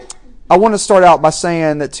I want to start out by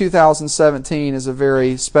saying that 2017 is a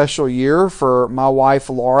very special year for my wife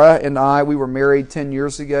Laura and I. We were married 10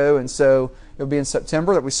 years ago, and so it'll be in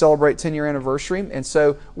September that we celebrate 10-year anniversary. And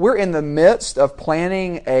so we're in the midst of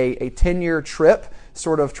planning a 10-year trip,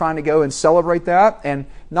 sort of trying to go and celebrate that. And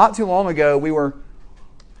not too long ago, we were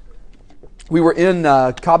in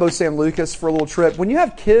Cabo San Lucas for a little trip. When you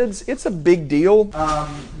have kids, it's a big deal.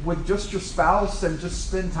 With just your spouse and just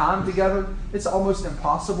spend time together, it's almost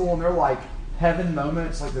impossible. And they're like heaven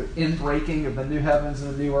moments, like the inbreaking of the new heavens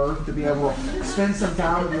and the new earth, to be able to spend some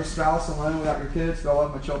time with your spouse alone without your kids. I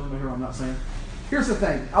love my children, here I'm not saying. Here's the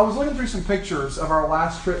thing. I was looking through some pictures of our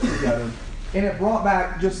last trip together, and it brought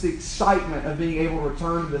back just the excitement of being able to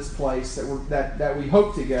return to this place that we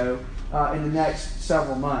hope to go in the next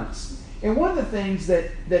several months. And one of the things that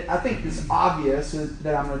I think is obvious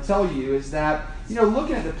that I'm going to tell you is that,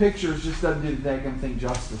 looking at the pictures just doesn't do the daggum thing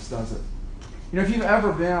justice, does it? If you've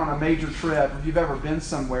ever been on a major trip, if you've ever been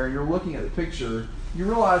somewhere and you're looking at the picture, you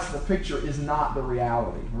realize the picture is not the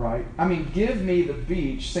reality, right? I mean, give me the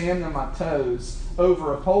beach, sand on my toes,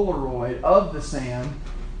 over a Polaroid of the sand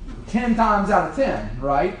 10 times out of 10,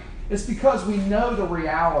 right? It's because we know the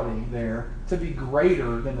reality there to be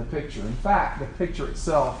greater than the picture. In fact, the picture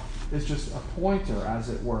itself is just a pointer, as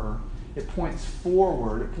it were. It points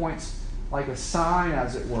forward. It points like a sign,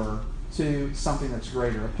 as it were, to something that's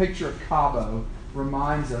greater. A picture of Cabo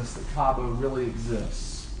reminds us that Cabo really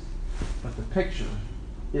exists. But the picture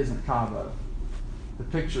isn't Cabo. The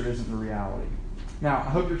picture isn't the reality. Now, I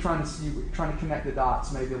hope you're trying to connect the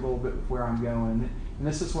dots maybe a little bit with where I'm going. And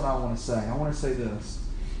this is what I want to say. I want to say this.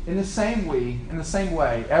 In the same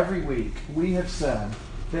way, every week, we have said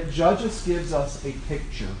that Judges gives us a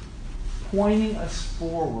picture pointing us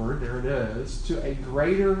forward, there it is, to a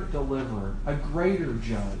greater deliverer, a greater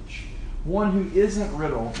judge, one who isn't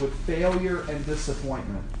riddled with failure and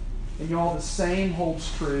disappointment. And y'all, the same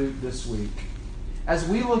holds true this week. As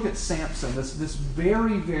we look at Samson, this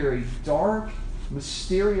very, very dark,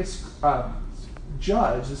 mysterious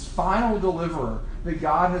judge, this final deliverer that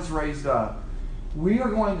God has raised up, we are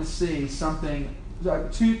going to see something,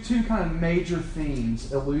 two kind of major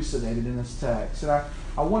themes elucidated in this text. And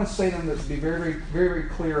I want to say them to be very, very, very, very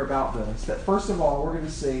clear about this. That first of all, we're going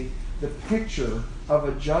to see the picture of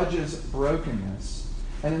a judge's brokenness.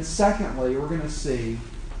 And then secondly, we're going to see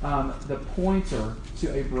the pointer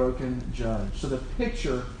to a broken judge. So the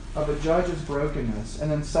picture of a judge's brokenness,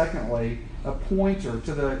 and then secondly, a pointer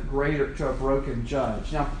to a broken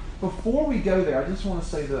judge. Now, before we go there, I just want to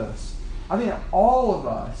say this. I think that all of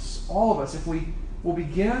us, if we will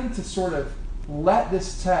begin to sort of let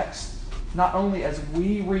this text, not only as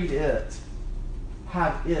we read it,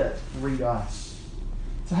 have it read us.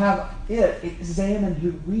 To have it examine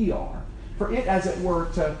who we are. For it, as it were,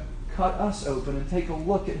 to cut us open and take a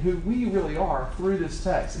look at who we really are through this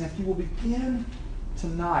text. And if you will begin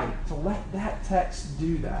tonight to let that text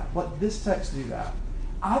do that, let this text do that,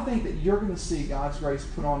 I think that you're going to see God's grace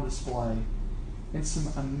put on display in some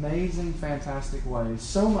amazing, fantastic ways.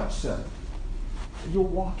 So much so that you'll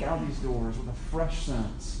walk out these doors with a fresh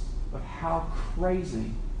sense of how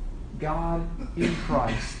crazy God in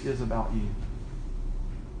Christ is about you.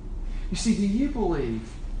 You see, do you believe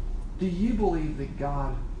that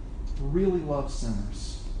God really loves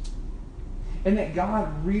sinners? And that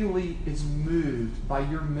God really is moved by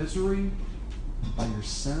your misery, by your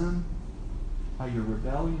sin, by your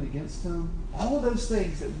rebellion against Him? All of those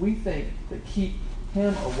things that we think that keep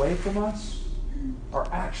Him away from us are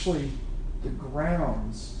actually the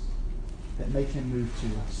grounds that make Him move to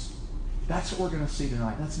us. That's what we're going to see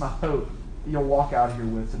tonight. That's my hope that you'll walk out of here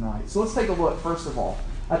with tonight. So let's take a look, first of all,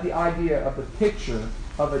 at the idea of the picture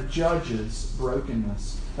of a judge's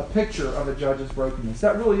brokenness. A picture of a judge's brokenness.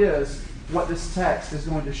 That really is what this text is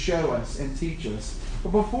going to show us and teach us.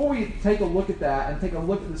 But before we take a look at that and take a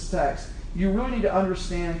look at this text, you really need to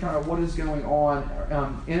understand kind of what is going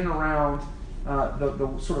on in and around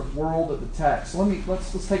the sort of world of the text. So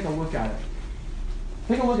let's take a look at it.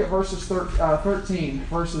 Take a look at verses 13,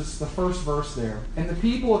 versus the first verse there. And the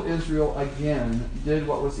people of Israel again did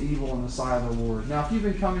what was evil in the sight of the Lord. Now, if you've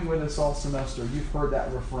been coming with us all semester, you've heard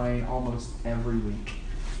that refrain almost every week.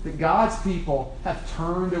 That God's people have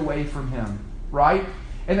turned away from Him, right?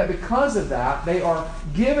 And that because of that, they are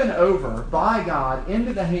given over by God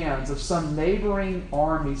into the hands of some neighboring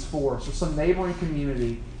army's force or some neighboring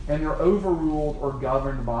community, and they're overruled or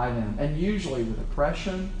governed by them. And usually with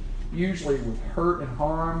oppression, usually with hurt and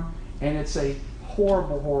harm, and it's a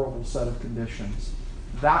horrible, horrible set of conditions.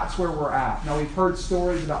 That's where we're at. Now, we've heard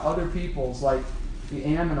stories about other peoples like the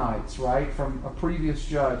Ammonites, right, from a previous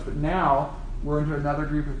judge, but now we're into another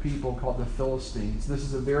group of people called the Philistines. This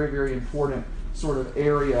is a very, very important sort of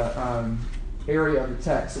area of the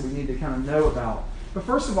text that we need to kind of know about. But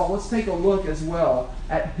first of all, let's take a look as well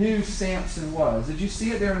at who Samson was. Did you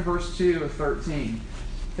see it there in verse 2 of 13?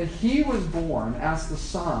 That he was born as the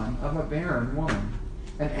son of a barren woman.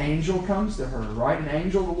 An angel comes to her, right? An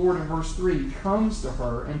angel of the Lord in verse 3 comes to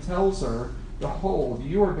her and tells her, behold,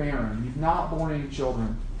 you are barren. You've not borne any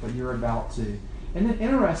children, but you're about to. And then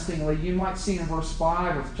interestingly, you might see in verse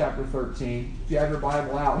 5 of chapter 13, if you have your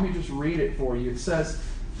Bible out, let me just read it for you. It says,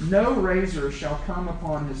 no razor shall come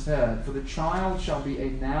upon his head, for the child shall be a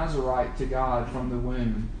Nazarite to God from the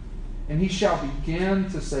womb. And he shall begin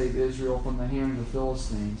to save Israel from the hand of the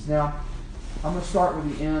Philistines. Now, I'm going to start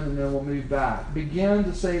with the end and then we'll move back. Begin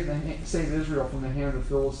to save Israel from the hand of the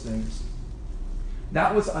Philistines.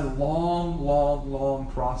 That was a long, long,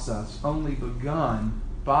 long process, only begun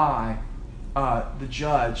by the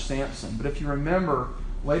judge, Samson. But if you remember,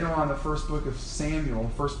 later on in the first book of Samuel,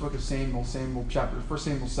 1 Samuel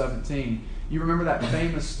 17, you remember that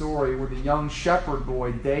famous story where the young shepherd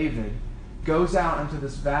boy, David, goes out into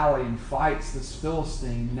this valley and fights this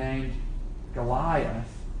Philistine named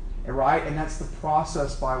Goliath, right? And that's the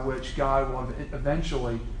process by which God will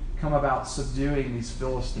eventually come about subduing these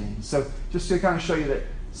Philistines. So just to kind of show you that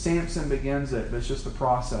Samson begins it, but it's just a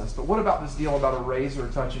process. But what about this deal about a razor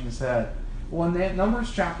touching his head? Well, in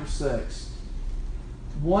Numbers chapter 6,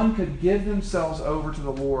 one could give themselves over to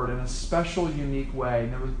the Lord in a special, unique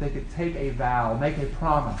way. They could take a vow, make a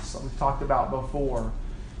promise that we've talked about before.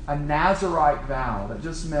 A Nazarite vow that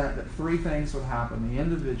just meant that three things would happen. The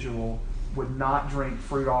individual would not drink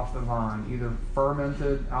fruit off the vine, either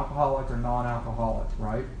fermented, alcoholic, or non-alcoholic,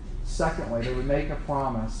 right? Secondly, they would make a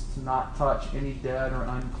promise to not touch any dead or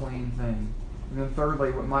unclean thing. And then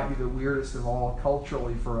thirdly, what might be the weirdest of all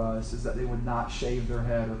culturally for us is that they would not shave their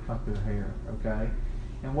head or cut their hair, okay?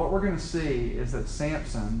 And what we're going to see is that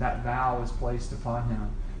Samson, that vow is placed upon him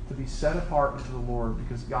to be set apart unto the Lord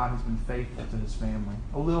because God has been faithful to his family.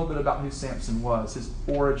 A little bit about who Samson was, his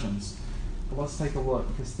origins. But let's take a look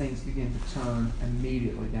because things begin to turn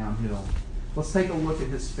immediately downhill. Let's take a look at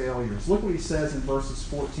his failures. Look what he says in verses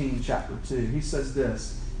 14, chapter 2. He says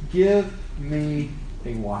this, give me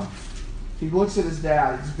a wife. He looks at his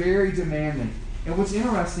dad. He's very demanding. And what's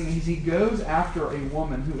interesting is he goes after a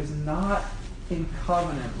woman who is not in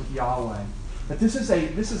covenant with Yahweh. That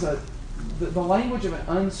the language of an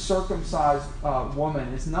uncircumcised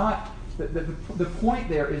woman is not, the point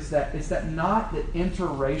there is that not that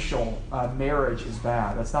interracial marriage is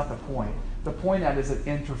bad. That's not the point. The point that is an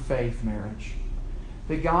interfaith marriage.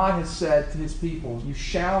 That God has said to his people, you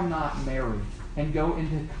shall not marry and go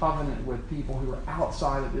into covenant with people who are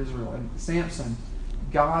outside of Israel. And Samson,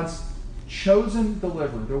 God's chosen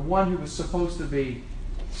deliverer, the one who was supposed to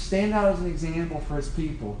stand out as an example for his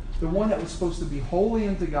people, the one that was supposed to be holy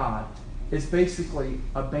unto God, is basically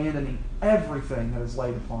abandoning everything that is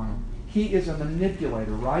laid upon him. He is a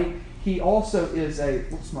manipulator, right? He also is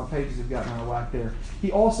my pages have gotten out of whack there.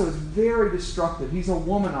 He also is very destructive. He's a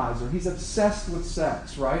womanizer. He's obsessed with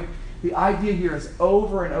sex, right? The idea here is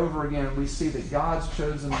over and over again we see that God's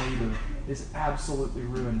chosen leader is absolutely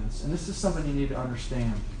ruinous. And this is something you need to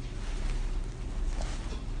understand.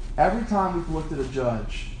 Every time we've looked at a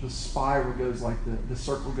judge, the spiral goes like this, the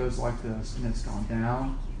circle goes like this, and it's gone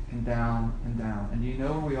down and down and down. And do you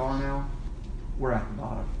know where we are now? We're at the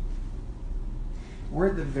bottom. We're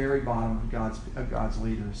at the very bottom of God's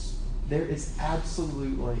leaders. There is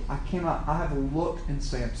absolutely, I have looked in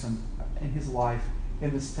Samson, in his life,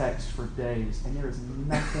 in this text for days, and there is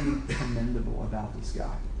nothing commendable about this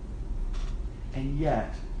guy. And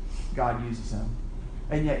yet, God uses him.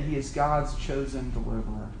 And yet, he is God's chosen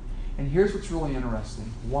deliverer. And here's what's really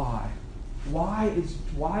interesting. Why? Why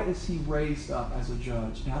is he raised up as a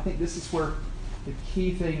judge? And I think this is where the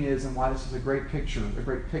key thing is, and why this is a great picture,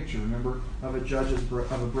 remember, of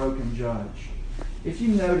a broken judge. If you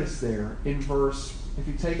notice there if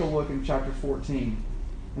you take a look in chapter 14,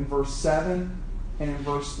 in verse 7 and in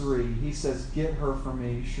verse 3, he says, get her for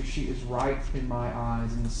me, for she is right in my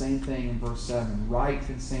eyes. And the same thing in verse 7, right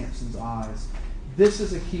in Samson's eyes. This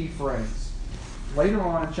is a key phrase. Later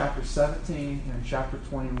on in chapter 17 and in chapter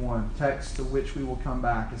 21, text to which we will come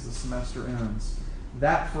back as the semester ends,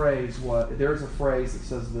 there's a phrase that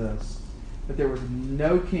says this, that there was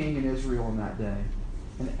no king in Israel in that day,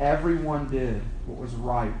 and everyone did what was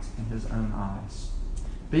right in his own eyes.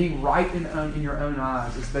 Being right in your own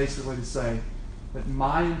eyes is basically to say that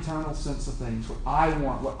my internal sense of things, what I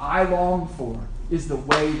want, what I long for, is the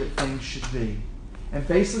way that things should be. And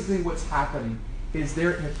basically what's happening is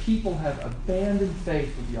the people have abandoned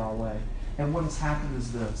faith with Yahweh, And what has happened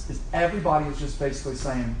is this, is everybody is just basically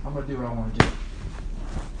saying, I'm going to do what I want to do.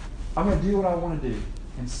 I'm going to do what I want to do.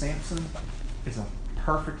 And Samson is a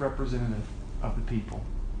perfect representative of the people.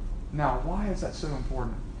 Now, why is that so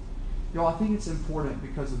important? Y'all, I think it's important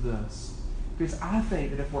because of this. Because I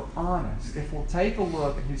think that if we're honest, if we'll take a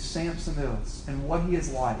look at who Samson is and what he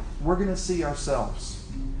is like, we're going to see ourselves.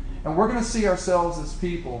 And we're going to see ourselves as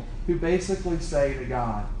people who basically say to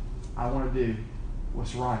God, I want to do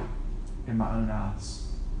what's right in my own eyes.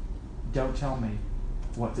 Don't tell me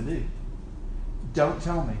what to do. Don't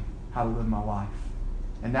tell me how to live my life.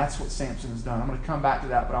 And that's what Samson has done. I'm going to come back to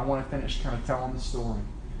that, but I want to finish kind of telling the story.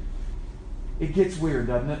 It gets weird,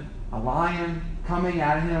 doesn't it? A lion coming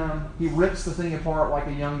at him. He rips the thing apart like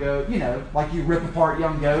a young goat. You know, like you rip apart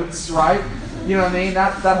young goats, right? You know what I mean?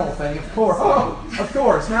 That whole thing, of course. Oh, of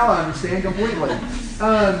course. Now I understand completely.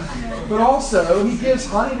 But also, he gives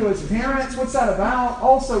honey to his parents. What's that about?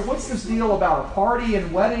 Also, what's this deal about a party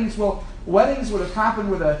and weddings? Well, weddings would have happened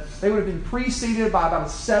they would have been preceded by about a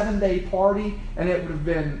 7-day party, and it would have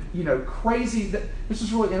been, crazy. This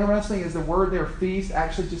is really interesting, is the word there, feast,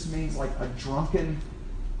 actually just means like a drunken,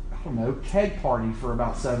 keg party for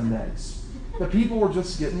about 7 days. The people were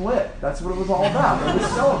just getting lit. That's what it was all about. It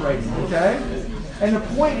was celebrating, okay? And the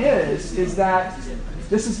point is that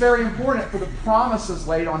this is very important for the promises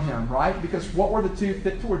laid on him, right? Because what were two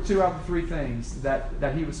out of the three things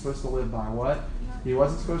that he was supposed to live by? What? He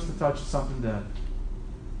wasn't supposed to touch something dead.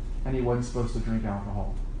 And he wasn't supposed to drink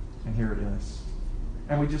alcohol. And here it is.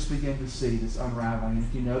 And we just begin to see this unraveling. And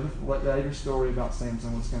if you know the later story about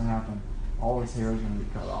Samson, what's going to happen? All his hair is going to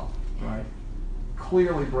be cut off, right?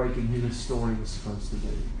 Clearly breaking who this story was supposed to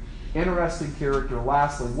be. Interesting character.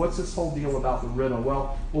 Lastly, what's this whole deal about the riddle?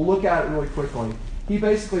 Well, we'll look at it really quickly. He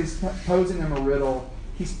basically is posing them a riddle.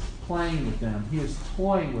 He's playing with them. He is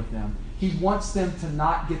toying with them. He wants them to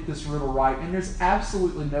not get this riddle right, and there's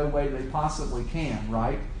absolutely no way they possibly can,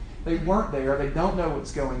 right? They weren't there. They don't know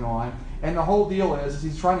what's going on. And the whole deal is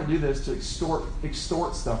he's trying to do this to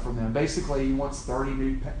extort stuff from them. Basically, he wants 30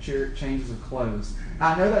 new changes of clothes.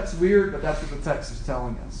 I know that's weird, but that's what the text is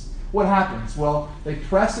telling us. What happens? Well, they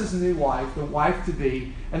press his new wife, the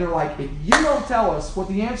wife-to-be, and they're like, if you don't tell us what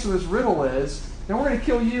the answer to this riddle is, then we're going to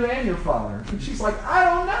kill you and your father. And she's like, I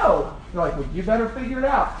don't know. They're like, well, you better figure it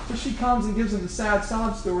out. So she comes and gives him the sad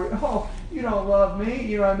sob story. Oh, you don't love me.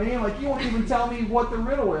 You know what I mean? Like, you won't even tell me what the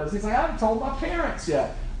riddle is. He's like, I haven't told my parents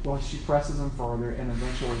yet. Well, she presses him further, and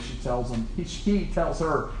eventually she tells him, he tells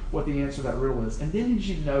her what the answer to that riddle is. And then did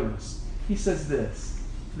you notice? He says this,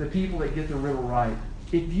 to the people that get the riddle right,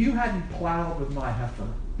 if you hadn't plowed with my heifer.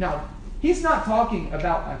 Now, he's not talking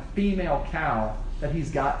about a female cow that he's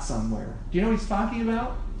got somewhere. Do you know what he's talking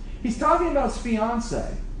about? He's talking about his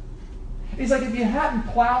fiancée. He's like, if you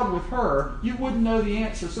hadn't plowed with her, you wouldn't know the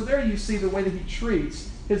answer. So there you see the way that he treats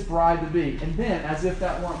his bride-to-be. And then, as if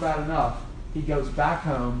that weren't bad enough, he goes back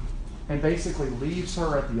home and basically leaves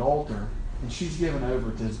her at the altar, and she's given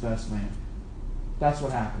over to his best man. That's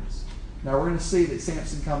what happens. Now we're going to see that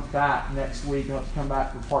Samson comes back next week. We'll have to come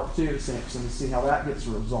back for part 2 of Samson to see how that gets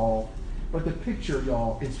resolved. But the picture,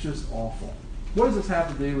 y'all, is just awful. What does this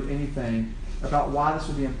have to do with anything about why this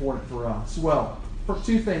would be important for us? Well, for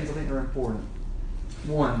 2 things I think are important.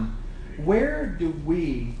 One, where do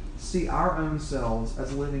we see our own selves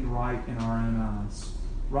as living right in our own eyes?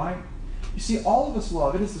 Right? You see, all of us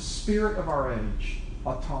love, it is the spirit of our age,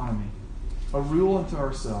 autonomy, a rule unto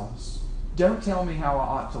ourselves. Don't tell me how I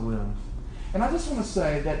ought to live. And I just want to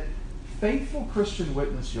say that faithful Christian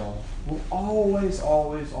witness, y'all, will always,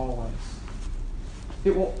 always, always,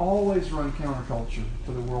 it will always run counterculture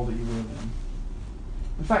to the world that you live in.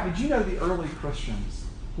 In fact, did you know the early Christians,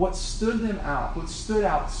 what stood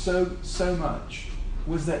out so much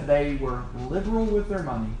was that they were liberal with their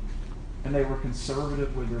money and they were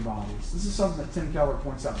conservative with their bodies. This is something that Tim Keller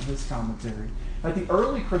points out in his commentary. That the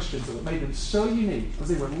early Christians, what made them so unique was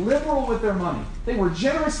they were liberal with their money. They were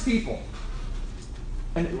generous people.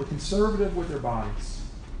 And they were conservative with their bodies.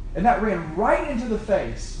 And that ran right into the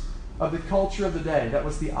face of the culture of the day. That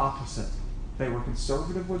was the opposite. They were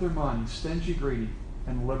conservative with their money, stingy, greedy,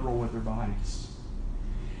 and liberal with their bodies.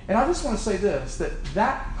 And I just want to say this,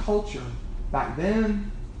 that culture back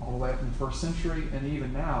then, all the way up in the first century, and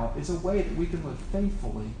even now, is a way that we can live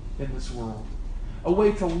faithfully in this world. A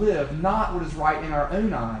way to live not what is right in our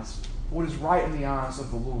own eyes, but what is right in the eyes of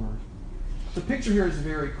the Lord. The picture here is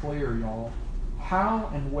very clear, y'all. How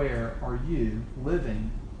and where are you living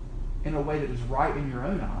in a way that is right in your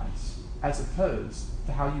own eyes, as opposed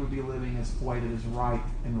to how you would be living as a way that is right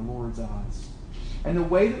in the Lord's eyes? And the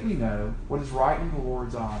way that we know what is right in the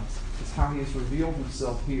Lord's eyes is how He has revealed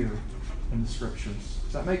Himself here in the Scriptures.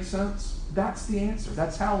 Does that make sense? That's the answer.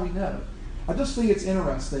 That's how we know. I just think it's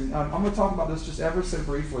interesting. I'm going to talk about this just ever so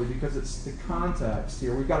briefly because it's the context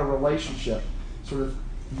here. We've got a relationship, sort of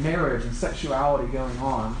marriage and sexuality going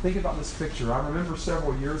on. Think about this picture. I remember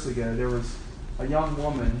several years ago there was a young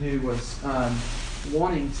woman who was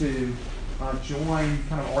wanting to join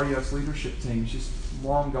kind of RUF's leadership team. She's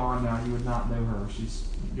long gone now. You would not know her.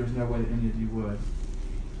 There's no way that any of you would.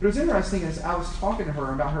 But it was interesting as I was talking to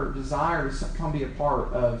her about her desire to come be a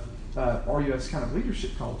part of RUF's kind of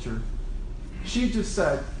leadership culture. She just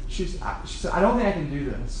said, she said, I don't think I can do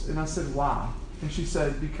this. And I said, why? And she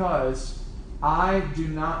said, because I do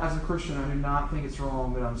not, as a Christian, I do not think it's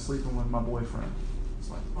wrong that I'm sleeping with my boyfriend.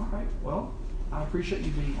 It's like, all right, well, I appreciate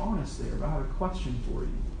you being honest there, but I have a question for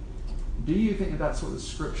you. Do you think that that's what the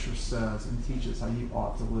Scripture says and teaches how you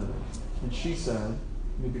ought to live? And she said,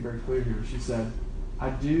 let me be very clear here, she said,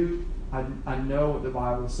 I know what the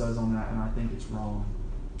Bible says on that, and I think it's wrong.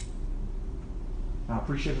 And I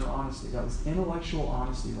appreciate her honesty. That was intellectual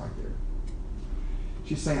honesty right there.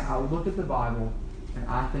 She's saying, I look at the Bible, and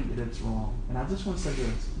I think that it's wrong. And I just want to say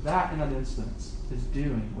this. That, in that instance, is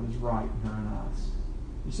doing what is right in her own eyes.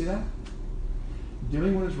 You see that?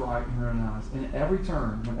 Doing what is right in her own eyes. And at every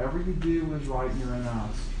turn, whenever you do what is right in your own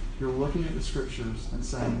eyes, you're looking at the Scriptures and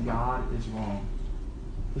saying, God is wrong.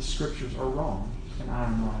 The Scriptures are wrong, and I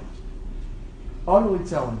am right. Utterly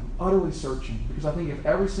telling, utterly searching. Because I think if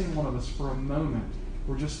every single one of us, for a moment,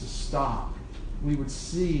 were just to stop, we would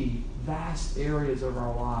see vast areas of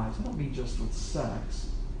our lives. I don't mean just with sex.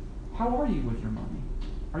 How are you with your money?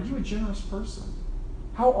 Are you a generous person?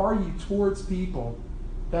 How are you towards people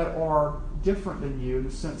that are different than you in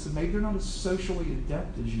the sense that maybe they're not as socially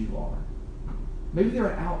adept as you are? Maybe they're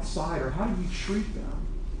an outsider. How do you treat them?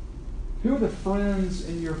 Who are the friends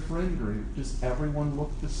in your friend group? Does everyone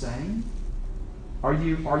look the same? Are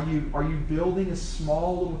you building a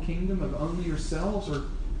small little kingdom of only yourselves? Or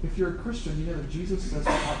if you're a Christian, you know that Jesus says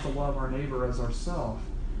we ought to love our neighbor as ourselves.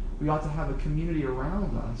 We ought to have a community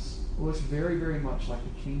around us. Well, it's very, very much like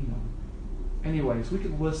the kingdom. Anyways,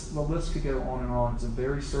 the list could go on and on. It's a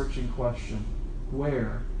very searching question.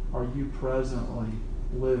 Where are you presently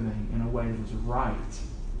living in a way that is right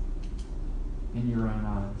in your own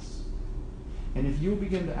eyes? And if you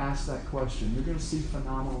begin to ask that question, you're going to see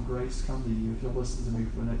phenomenal grace come to you if you'll listen to me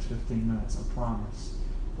for the next 15 minutes, I promise.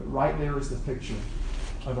 But right there is the picture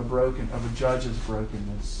of a judge's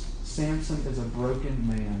brokenness. Samson is a broken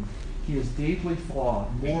man. He is deeply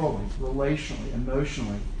flawed, morally, relationally,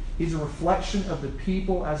 emotionally. He's a reflection of the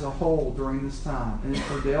people as a whole during this time. And if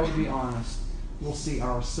for Dale to be honest, we'll see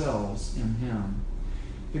ourselves in him.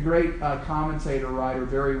 The great commentator, writer,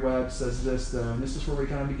 Barry Webb says this, though, and this is where we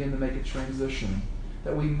kind of begin to make a transition,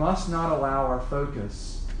 that we must not allow our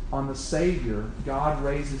focus on the Savior God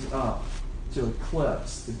raises up to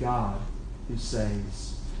eclipse the God who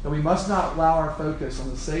saves. That we must not allow our focus on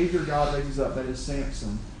the Savior God raises up, that is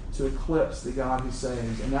Samson, to eclipse the God who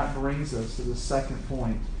saves. And that brings us to the second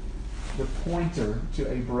point, the pointer to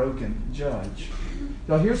a broken judge.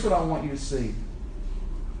 Now here's what I want you to see.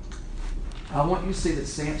 I want you to see that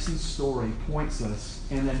Samson's story points us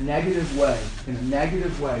in a negative way. In a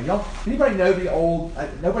negative way. Anybody know the old,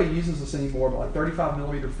 nobody uses this anymore, but like 35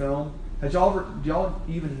 millimeter film? Do y'all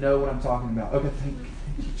even know what I'm talking about? Okay, thank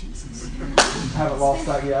you, Jesus. I haven't lost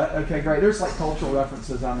that yet. Okay, great. There's like cultural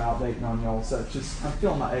references I'm outdating on y'all, so it's just, I'm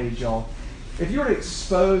feeling my age, y'all. If you were to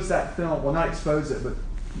expose that film, well, not expose it, but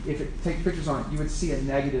if it take pictures on it, you would see a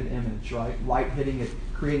negative image, right? Light hitting it,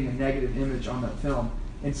 creating a negative image on that film.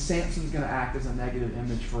 And Samson's going to act as a negative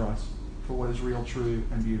image for us, for what is real, true,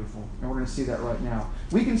 and beautiful. And we're going to see that right now.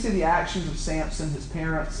 We can see the actions of Samson, his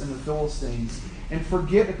parents, and the Philistines, and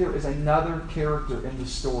forget that there is another character in the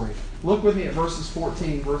story. Look with me at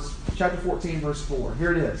chapter 14, verse 4.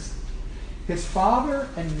 Here it is. His father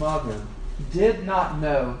and mother did not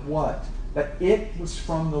know what? That it was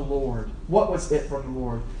from the Lord. What was it from the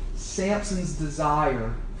Lord? Samson's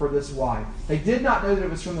desire for this wife. They did not know that it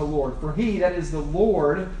was from the Lord. For he, that is the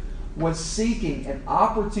Lord, was seeking an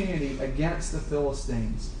opportunity against the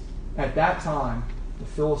Philistines. At that time, the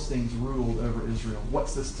Philistines ruled over Israel.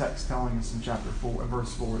 What's this text telling us in chapter 4,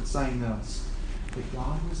 verse 4? It's saying this, that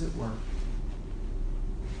God was at work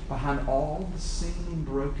behind all the seeming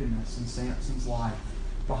brokenness in Samson's life,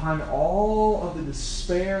 behind all of the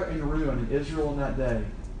despair and ruin in Israel in that day,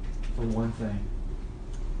 for one thing,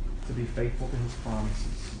 to be faithful to his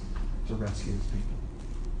promises, to rescue his people.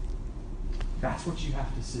 That's what you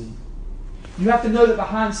have to see. You have to know that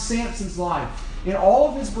behind Samson's life, in all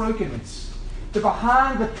of his brokenness, that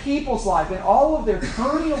behind the people's life, in all of their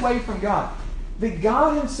turning away from God, that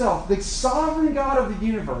God himself, the sovereign God of the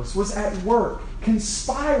universe, was at work,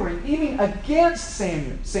 conspiring even against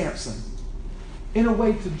Samson in a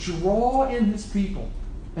way to draw in his people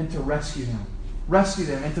and to rescue them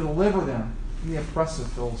and to deliver them from the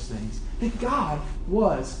oppressive Philistines. That God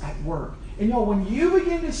was at work. And y'all, when you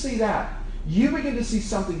begin to see that, you begin to see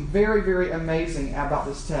something very, very amazing about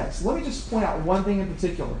this text. Let me just point out one thing in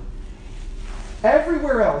particular.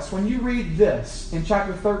 Everywhere else, when you read this in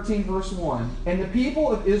chapter 13, verse 1, and the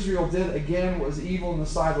people of Israel did again what was evil in the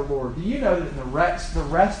sight of the Lord. Do you know that in the rest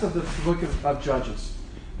of the book of Judges,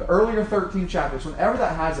 the earlier 13 chapters, whenever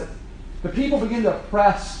that has it, the people begin to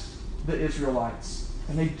oppress the Israelites.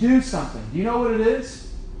 And they do something. Do you know what it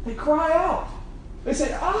is? They cry out. They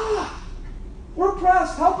say, we're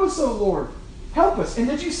oppressed. Help us, O Lord. Help us. And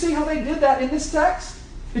did you see how they did that in this text?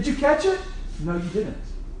 Did you catch it? No, you didn't.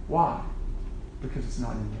 Why? Because it's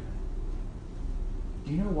not in there.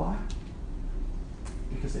 Do you know why?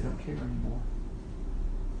 Because they don't care anymore.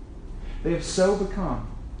 They have so become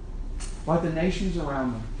like the nations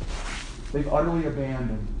around them. They've utterly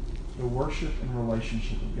abandoned the worship and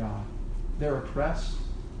relationship of God. They're oppressed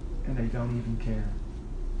and they don't even care.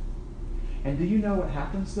 And do you know what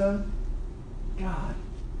happens though? God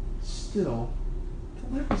still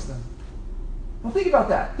delivers them. Now think about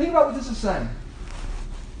that. Think about what this is saying.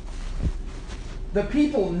 The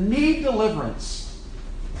people need deliverance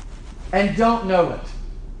and don't know it.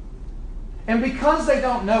 And because they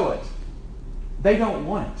don't know it, they don't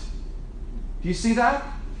want it. Do you see that?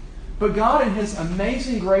 But God, in His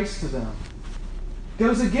amazing grace to them,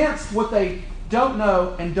 goes against what they don't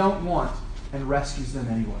know and don't want and rescues them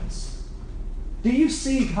anyways. Do you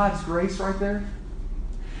see God's grace right there?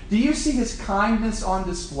 Do you see His kindness on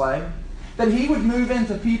display? That He would move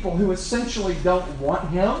into people who essentially don't want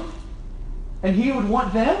Him, and He would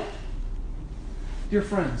want them? Dear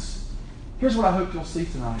friends, here's what I hope you'll see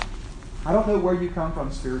tonight. I don't know where you come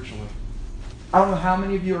from spiritually. I don't know how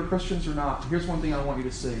many of you are Christians or not. Here's one thing I want you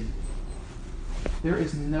to see. There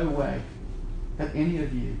is no way that any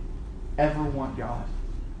of you ever want God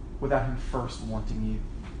without Him first wanting you.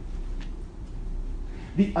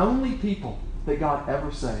 The only people that God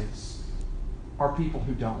ever saves are people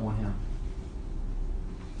who don't want Him.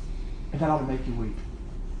 And that ought to make you weep.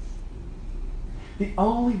 The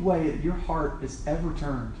only way that your heart is ever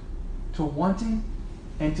turned to wanting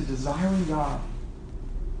and to desiring God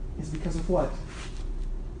is because of what?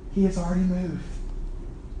 He has already moved.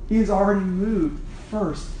 He has already moved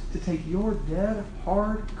first to take your dead,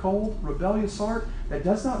 hard, cold, rebellious heart that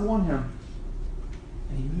does not want Him,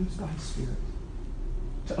 and He moves by His Spirit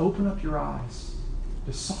to open up your eyes,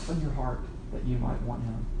 to soften your heart that you might want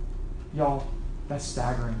Him. Y'all, that's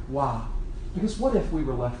staggering. Why? Because what if we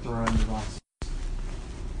were left to our own devices?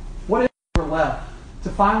 What if we were left to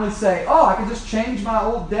finally say, I can just change my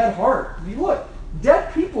old dead heart? I mean, look,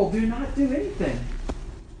 dead people do not do anything.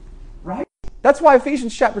 Right? That's why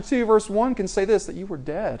Ephesians chapter 2, verse 1 can say this, that you were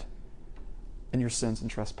dead in your sins and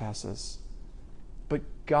trespasses. But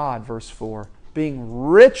God, verse 4, being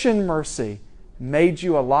rich in mercy, made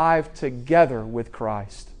you alive together with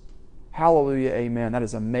Christ. Hallelujah, amen. That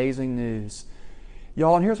is amazing news.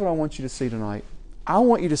 Y'all, and here's what I want you to see tonight. I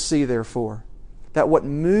want you to see, therefore, that what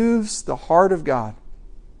moves the heart of God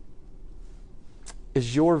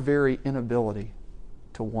is your very inability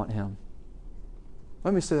to want Him.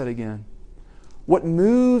 Let me say that again. What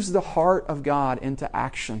moves the heart of God into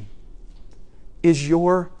action is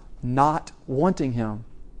your not wanting Him.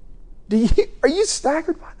 Are you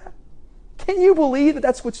staggered by that? Can you believe that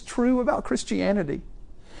that's what's true about Christianity?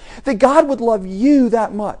 That God would love you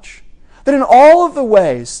that much. That in all of the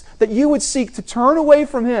ways that you would seek to turn away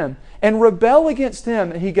from Him and rebel against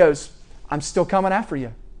Him, He goes, I'm still coming after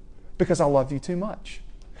you because I love you too much.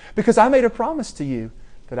 Because I made a promise to you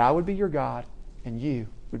that I would be your God and you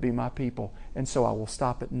would be my people. And so I will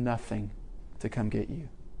stop at nothing to come get you.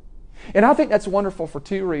 And I think that's wonderful for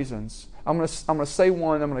two reasons. I'm going to say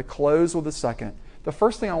one, I'm going to close with the second. The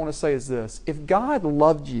first thing I want to say is this. If God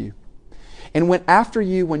loved you and went after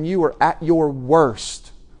you when you were at your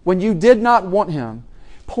worst, when you did not want Him,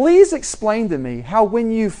 please explain to me how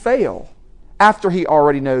when you fail, after He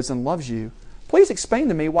already knows and loves you, please explain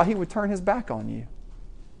to me why He would turn His back on you.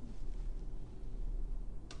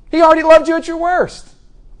 He already loved you at your worst.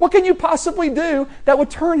 What can you possibly do that would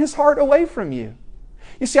turn His heart away from you?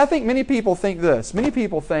 You see, I think many people think this. Many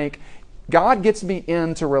people think God gets me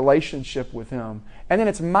into relationship with Him, and then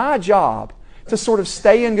it's my job to sort of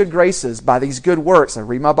stay in good graces by these good works. I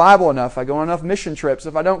read my Bible enough, I go on enough mission trips,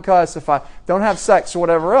 if I don't cuss, if I don't have sex or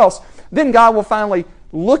whatever else, then God will finally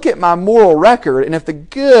look at my moral record, and if the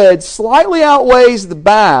good slightly outweighs the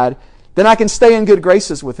bad, then I can stay in good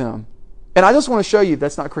graces with Him. And I just want to show you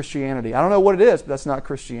that's not Christianity. I don't know what it is, but that's not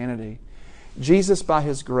Christianity. Jesus, by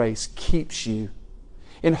His grace, keeps you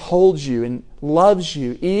and holds you and loves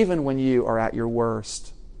you even when you are at your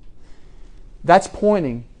worst. That's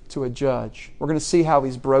pointing to a judge. We're going to see how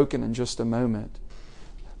He's broken in just a moment.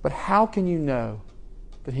 But how can you know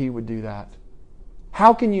that He would do that?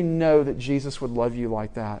 How can you know that Jesus would love you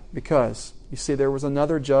like that? Because, you see, there was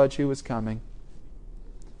another judge who was coming,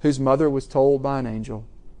 whose mother was told by an angel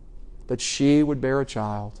that she would bear a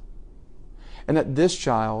child, and that this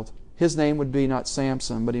child, his name would be not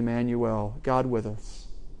Samson, but Emmanuel, God with us.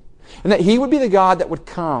 And that He would be the God that would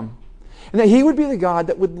come, and that He would be the God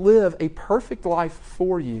that would live a perfect life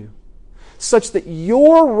for you, such that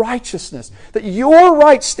your righteousness, that your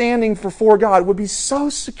right standing before God would be so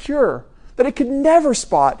secure that it could never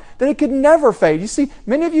spot, that it could never fade. You see,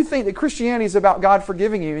 many of you think that Christianity is about God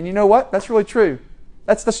forgiving you, and you know what? That's really true.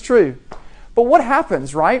 That's true. But what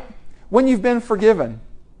happens, right, when you've been forgiven?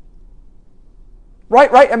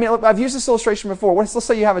 Right? I mean, I've used this illustration before. Let's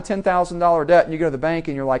say you have a $10,000 debt and you go to the bank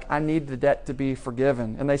and you're like, I need the debt to be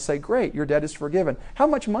forgiven. And they say, great, your debt is forgiven. How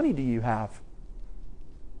much money do you have?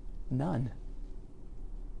 None.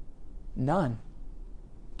 None.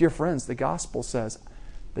 Dear friends, the gospel says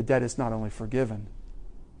the debt is not only forgiven,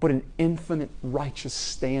 but an infinite righteous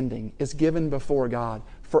standing is given before God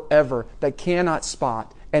forever that cannot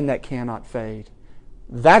spot and that cannot fade.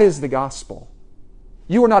 That is the gospel.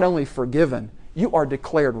 You are not only forgiven, you are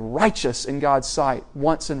declared righteous in God's sight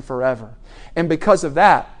once and forever. And because of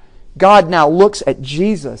that, God now looks at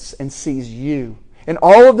Jesus and sees you. And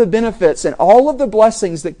all of the benefits and all of the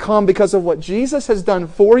blessings that come because of what Jesus has done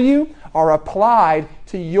for you are applied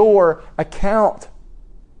to your account.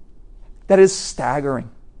 That is staggering.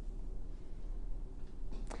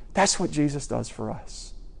 That's what Jesus does for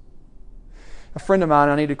us. A friend of mine,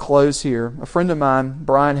 I need to close here. A friend of mine,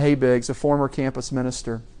 Brian Haybiggs, a former campus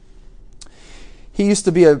minister. He used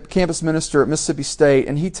to be a campus minister at Mississippi State,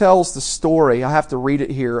 and he tells the story, I have to read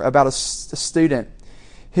it here, about a student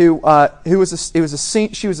she was a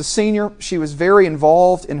senior. She was very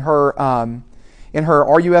involved in her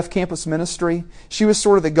RUF campus ministry. She was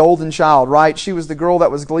sort of the golden child, right? She was the girl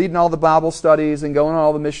that was leading all the Bible studies and going on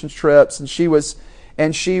all the missions trips, and she was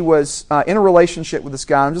in a relationship with this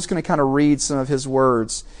guy. I'm just going to kind of read some of his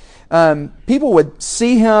words. People would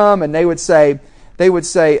see him and they would say,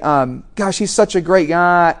 gosh, he's such a great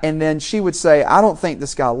guy. And then she would say, I don't think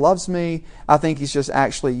this guy loves me. I think he's just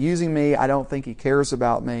actually using me. I don't think he cares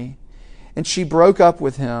about me. And she broke up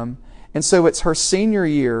with him. And so it's her senior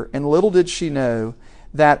year, and little did she know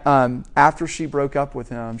that after she broke up with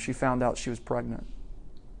him, she found out she was pregnant.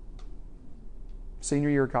 Senior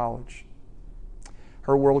year of college.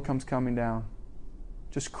 Her world comes coming down.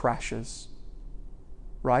 Just crashes.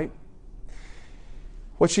 Right?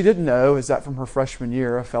 What she didn't know is that from her freshman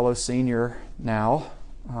year, a fellow senior now,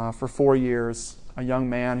 for 4 years, a young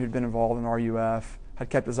man who'd been involved in RUF had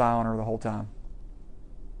kept his eye on her the whole time.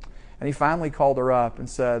 And he finally called her up and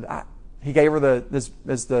said, he gave her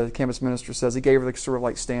as the campus minister says, he gave her the sort of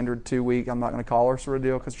like standard 2-week, I'm not going to call her sort of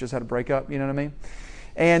deal because she just had a breakup, you know what I mean?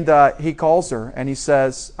 And he calls her and he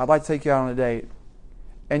says, I'd like to take you out on a date.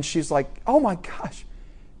 And she's like, oh my gosh,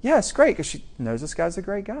 yeah, it's great, because she knows this guy's a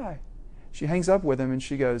great guy. She hangs up with him and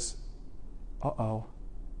she goes, uh-oh,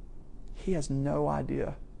 he has no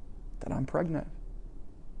idea that I'm pregnant.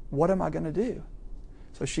 What am I going to do?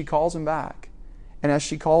 So she calls him back. And as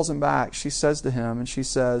she calls him back, she says to him, and she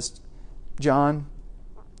says, John,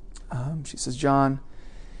 I'm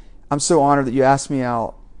so honored that you asked me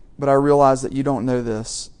out, but I realize that you don't know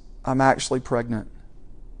this. I'm actually pregnant.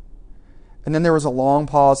 And then there was a long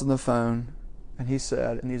pause on the phone, and he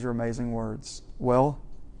said, and these are amazing words, well,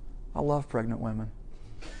 I love pregnant women.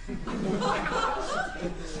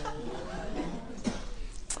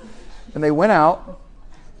 And they went out,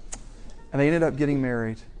 and they ended up getting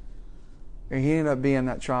married. And he ended up being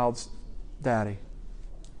that child's daddy.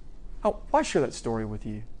 Oh, why share that story with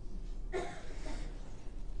you?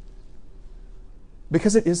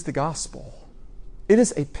 Because it is the gospel. It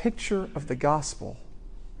is a picture of the gospel.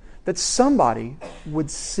 That somebody would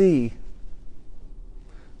see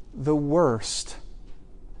the worst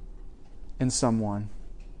in someone,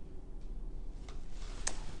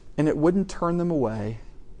 and it wouldn't turn them away,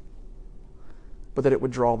 but that it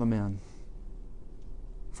would draw them in.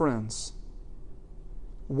 Friends,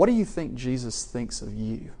 what do you think Jesus thinks of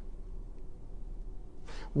you?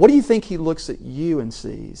 What do you think He looks at you and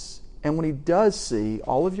sees? And when He does see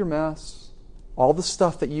all of your mess, all the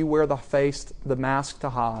stuff that you wear the mask to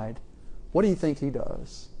hide, what do you think He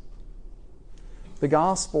does? The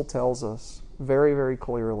gospel tells us very, very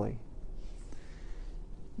clearly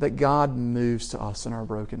that God moves to us in our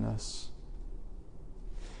brokenness.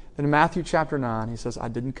 Then in Matthew chapter 9, He says, I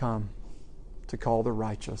didn't come to call the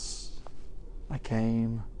righteous. I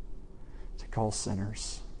came to call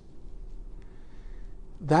sinners.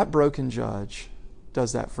 That broken judge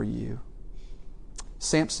does that for you.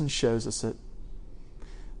 Samson shows us it.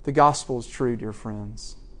 The gospel is true, dear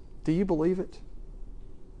friends. Do you believe it?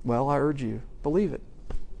 Well, I urge you, believe it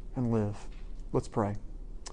and live. Let's pray.